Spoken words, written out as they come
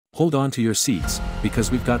Hold on to your seats,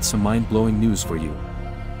 because we've got some mind-blowing news for you.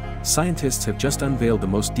 Scientists have just unveiled the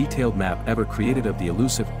most detailed map ever created of the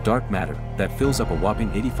elusive, dark matter, that fills up a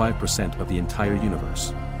whopping 85% of the entire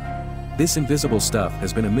universe. This invisible stuff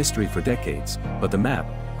has been a mystery for decades, but the map,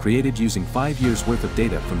 created using 5 years' worth of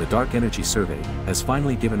data from the Dark Energy Survey, has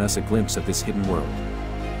finally given us a glimpse of this hidden world.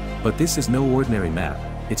 But this is no ordinary map,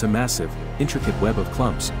 it's a massive, intricate web of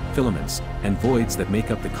clumps, filaments, and voids that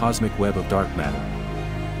make up the cosmic web of dark matter.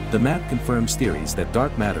 The map confirms theories that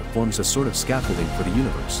dark matter forms a sort of scaffolding for the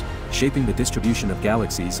universe, shaping the distribution of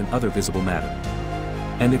galaxies and other visible matter.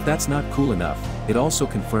 And if that's not cool enough, it also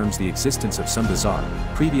confirms the existence of some bizarre,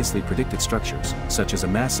 previously predicted structures, such as a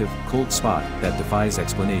massive, cold spot that defies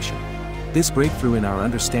explanation. This breakthrough in our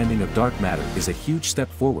understanding of dark matter is a huge step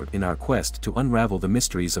forward in our quest to unravel the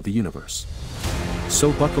mysteries of the universe.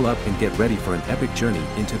 So buckle up and get ready for an epic journey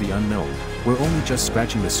into the unknown. We're only just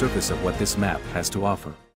scratching the surface of what this map has to offer.